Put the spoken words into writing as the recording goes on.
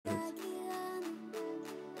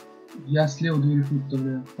Я слева две рифы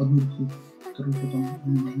вставляю. Одну рифу, вторую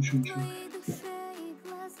потом еще ничего.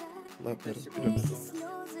 Ладно, разберемся.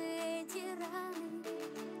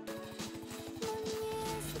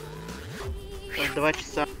 Так, 2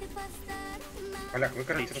 часа. Поляк, вы,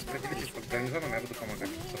 короче, распределитесь под гарнизоном, я буду помогать.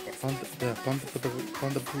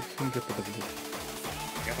 Панда будет хинга подавлять.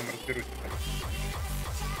 Я там разберусь.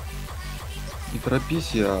 Не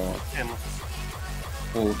торопись, я... Тема.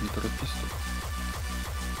 Пол, не торопись.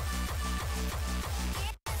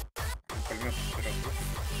 Пулемет все раз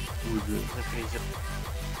Уйди. За фрезер.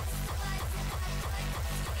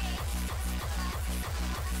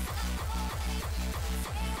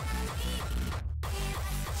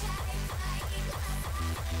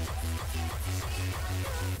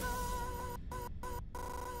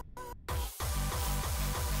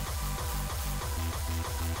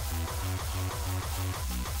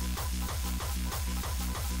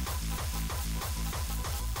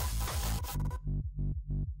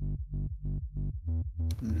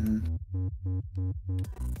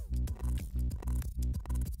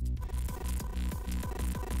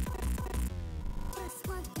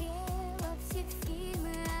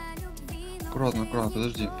 Аккуратно,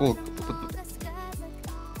 подожди. Пол,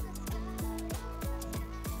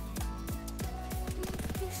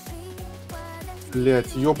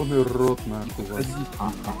 Блять, ёбаный рот нахуй.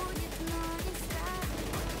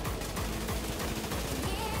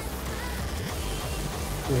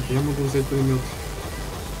 Так, я могу взять пулемет.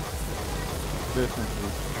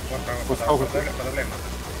 подавляй надо.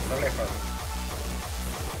 Подавляй фазу.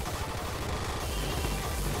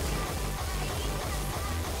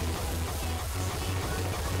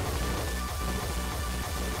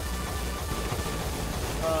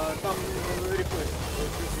 Там рекой.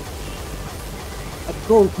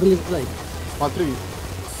 Откуда он прилезает? Смотри,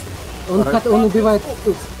 Он убивает.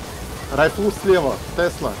 райфл слева,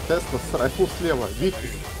 Тесла, райфл слева,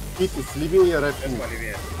 Витис, левее райфл, Тесла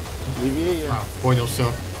левее. левее. А, понял,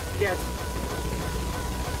 все.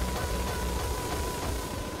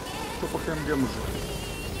 Что по ХМГ, мужик?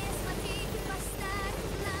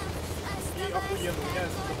 И охуенно, у меня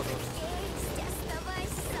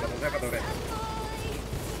Продолжай подавлять.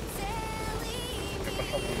 Я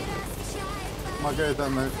пошел. Помогает на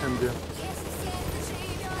ХМГ.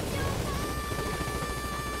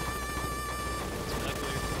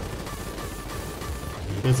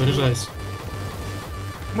 Я заряжаюсь.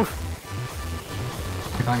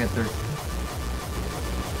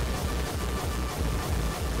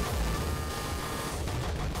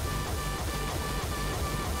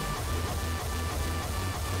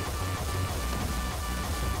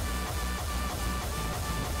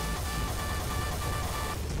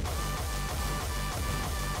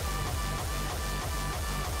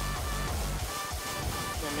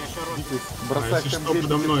 Витис, А бросай если ХМГ. что,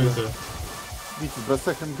 подо мной это. Витис,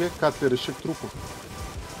 бросай ХМГ, Катлер, ищи к трупу.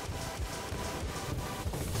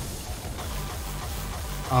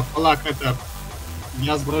 А, Полак, это...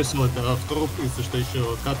 Я сбросил это в труп, если что,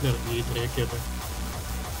 еще Катлер и 3 ракеты.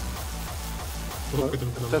 Труп это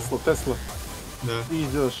подо мной. Тесла, Да, ты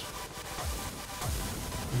идешь.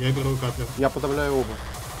 я беру Катлер. Я подавляю оба.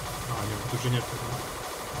 А, нет, тут же нет.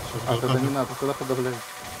 Сейчас А, беру тогда не Катлер. надо, тогда подавляй.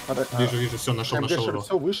 Вижу, все, нашел его.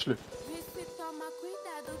 все, вышли.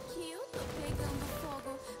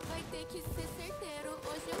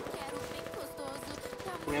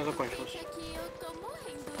 У меня закончилось.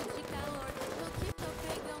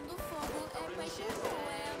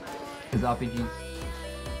 Из RPG.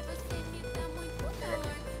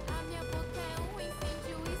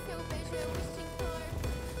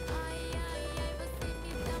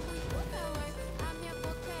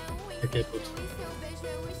 Так я тут.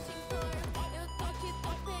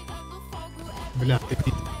 Бля, ты...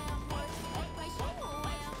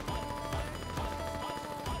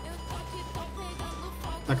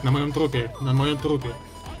 Так, на моем трупе.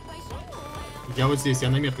 Я вот здесь, я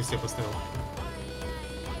на метку себе поставил.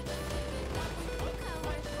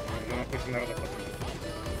 Пусть народа потом.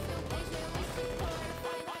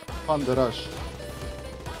 Панда раш.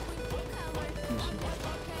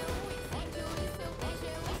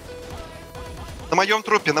 На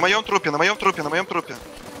моем трупе.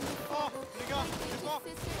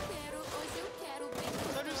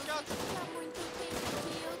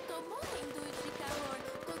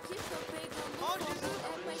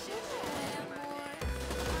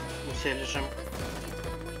 Все лежим.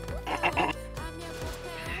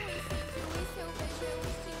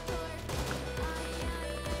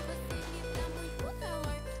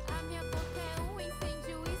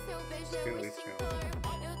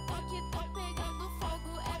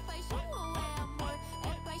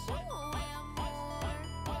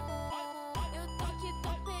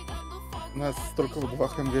 У нас только 2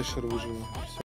 ХМГшера выжило.